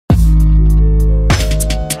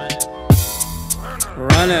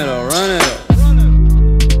Run it up, run it up.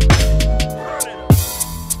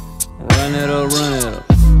 Run it up, run it up.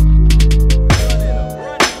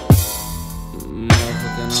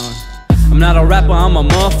 Motherfucking artist. I'm not a rapper, I'm a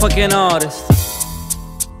motherfucking artist.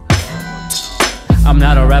 I'm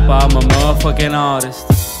not a rapper, I'm a motherfucking artist.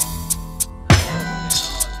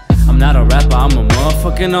 I'm not a rapper, I'm a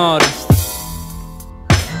motherfucking artist.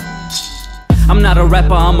 I'm not a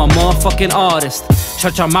rapper, I'm a motherfucking artist.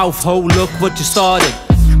 Shut your mouth, ho, look what you started.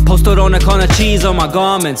 Posted on the corner, cheese on my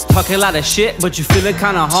garments. Talking a lot of shit, but you feeling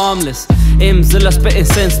kinda harmless. MZILLA spitting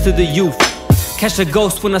sense to the youth. Catch the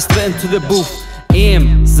ghost when I spit into the booth.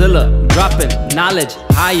 MZILLA dropping knowledge,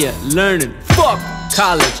 higher learning. Fuck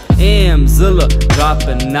college. MZILLA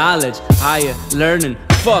dropping knowledge, higher learning.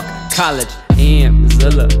 Fuck college.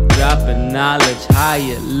 MZILLA dropping knowledge,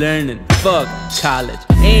 higher learning. Fuck college.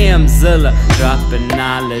 MZILLA dropping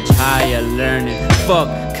knowledge, higher learning. Fuck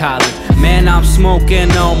college. Man, I'm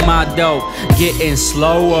smoking on my dope, getting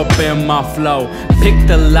slow up in my flow. Pick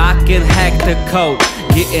the lock and hack the code.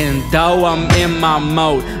 Getting dough, I'm in my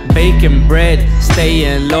mode. Baking bread,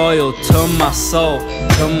 staying loyal to my soul,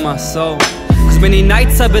 to my soul. Cause many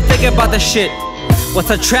nights I've been thinking about the shit.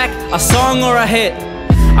 What's a track, a song, or a hit?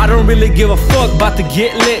 I don't really give a fuck about to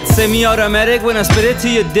get lit. Semi-automatic when I spit it to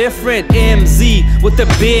you different. MZ with the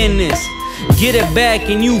business. Get it back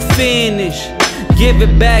and you finish. Give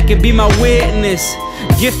it back and be my witness.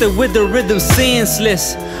 Gifted with the rhythm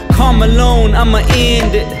senseless. Calm alone, I'ma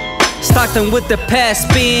end it. Stockton with the past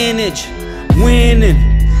spinach. Winning,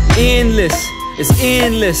 endless, it's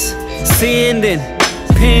endless. Sending,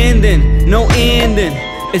 pending, no ending.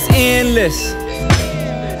 It's endless.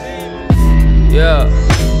 Yeah,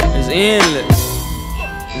 it's endless.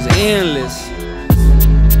 It's endless.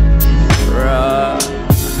 Right.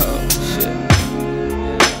 Oh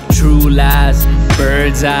shit. True lies,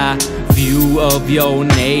 bird's eye view of your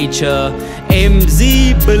nature.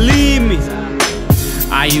 MZ, believe me,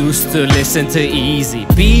 I used to listen to Easy.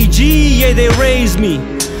 BG, yeah, they raised me.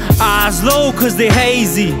 Eyes low cause they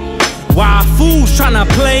hazy. Why fools tryna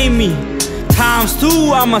play me? Times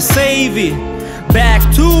two, I'ma save it. Back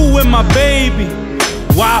two with my baby.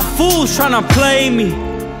 Why fools tryna play me?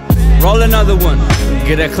 Roll another one.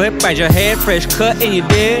 Get a clip at your head, fresh cut and you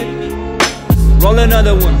dead. Roll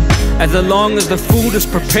another one. As long as the food is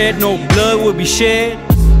prepared, no blood will be shed.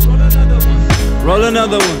 Roll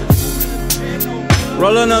another one.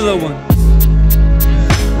 Roll another one.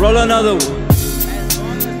 Roll another one.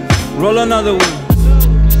 Roll another one.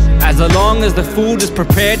 As long as the food is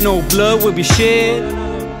prepared, no blood will be shed.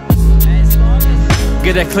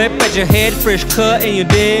 Get a clip at your head, fresh cut and you're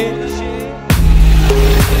dead.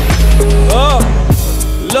 Oh,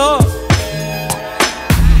 Lord.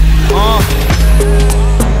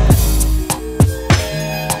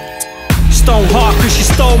 Stone hard cause she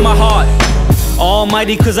stole my heart.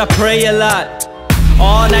 Almighty cause I pray a lot.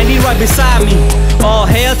 All 90 right beside me. All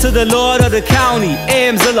hail to the Lord of the county.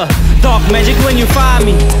 MZILLA, dark magic when you find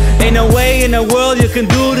me. Ain't no way in the world you can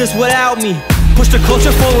do this without me. Push the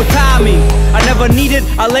culture forward timing. I never needed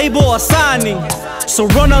a label or signing. So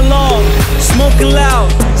run along, smoking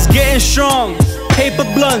loud, it's getting strong. Paper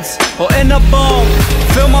blunts or in a bomb.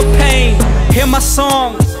 Feel my pain, hear my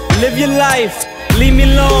song. Live your life, leave me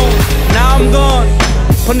alone. Now I'm gone.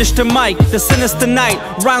 Punish the mic, the sinister night.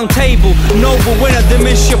 Round table, noble winner,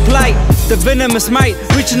 diminish your plight. The venomous might,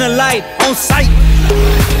 reaching the light on sight.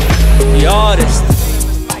 The artist,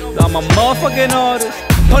 I'm a motherfucking artist.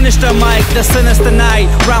 Punish the mic, the sinister night.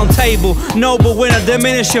 Round table, noble winner,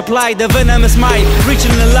 diminish your plight. The venomous might,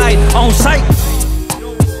 reaching the light on sight.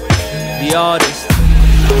 The artist,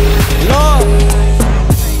 Lord,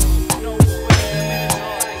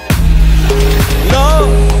 Lord.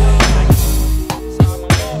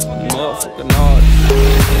 Motherfucking artist,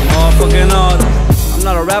 motherfucking artist. I'm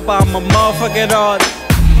not a rapper, I'm a motherfucking artist.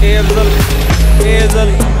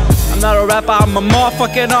 I'm not a rapper, I'm a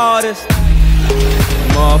motherfucking artist.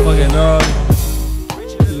 Motherfucking artist.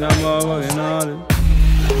 Not motherfucking artist.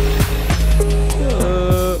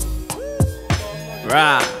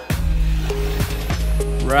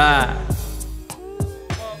 Right.